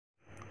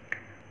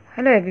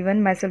Hello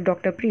everyone, myself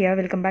Dr. Priya.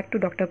 Welcome back to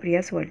Dr.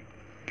 Priya's World.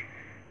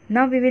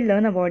 Now we will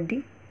learn about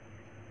the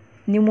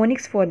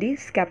mnemonics for the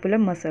scapular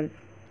muscle.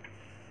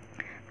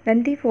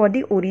 For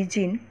the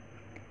origin,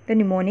 the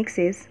mnemonic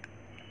says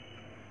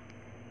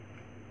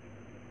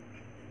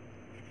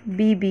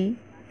BB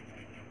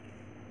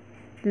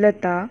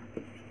Lata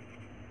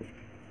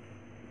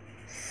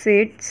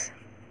sits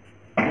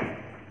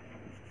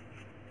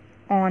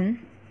on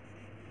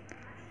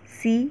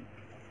C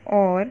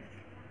or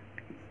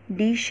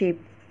D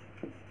shape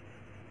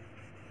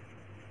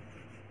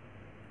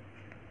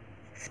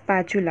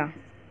spatula.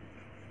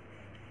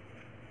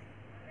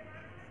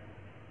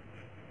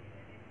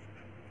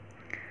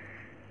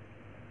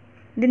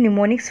 The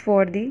mnemonics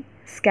for the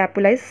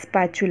scapula is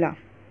spatula.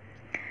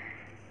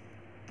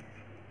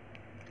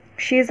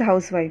 She is a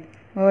housewife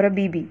or a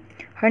BB.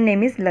 Her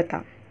name is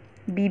Lata.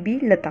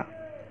 BB Lata.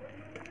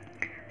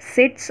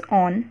 Sits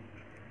on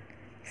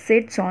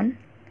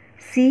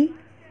C,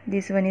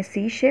 this one is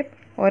C shape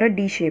or a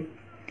D shape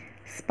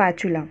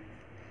spatula.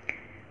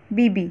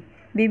 BB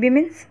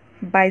means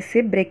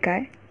bicep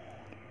brachii,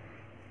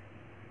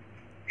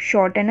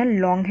 short and a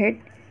long head.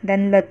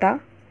 Then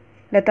Lata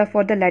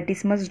for the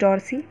latissimus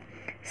dorsi.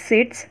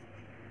 Sits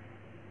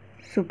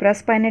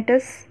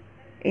supraspinatus,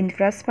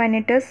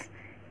 infraspinatus,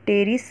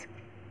 teres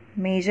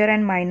major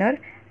and minor,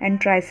 and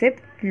tricep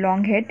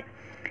long head.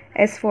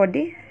 S for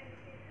the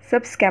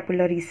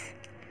subscapularis.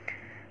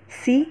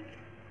 C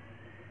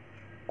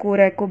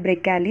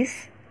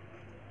coracobrachialis,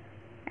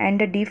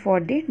 and the D for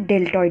the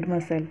deltoid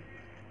muscle.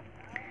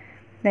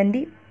 Then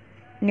the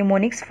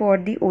mnemonics for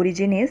the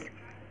origin is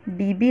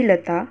BB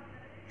Lata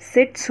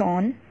sits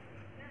on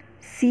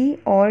C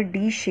or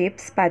D shaped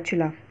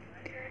spatula,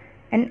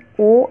 and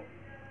O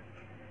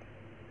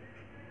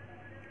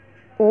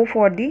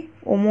for the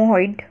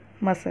omohyoid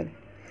muscle,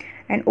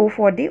 and O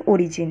for the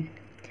origin.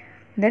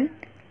 Then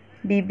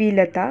BB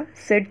Lata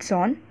sits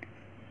on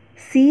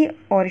C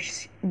or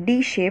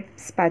D shaped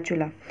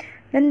spatula.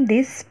 Then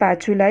this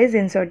spatula is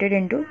inserted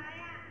into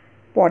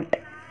pot.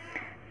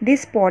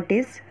 This pot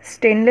is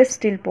stainless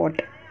steel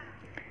pot.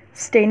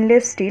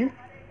 Stainless steel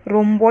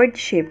rhomboid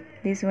shape.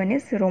 This one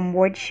is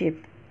rhomboid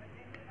shape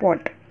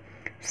pot.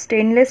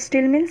 Stainless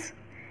steel means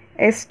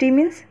ST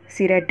means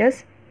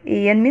serratus,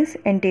 AN means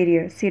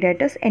anterior,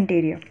 serratus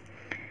anterior.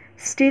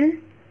 Steel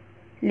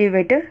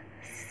levator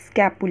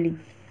scapulae.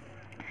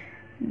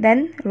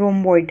 Then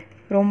rhomboid.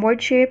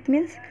 Rhomboid shape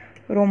means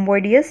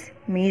rhomboideus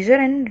major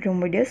and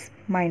rhomboideus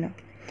minor.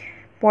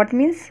 Pot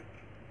means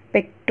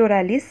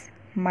pectoralis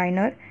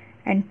minor,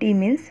 and T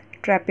means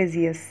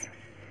trapezius.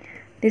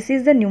 This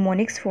is the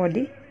mnemonics for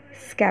the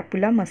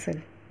scapula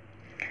muscle.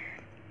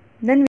 Then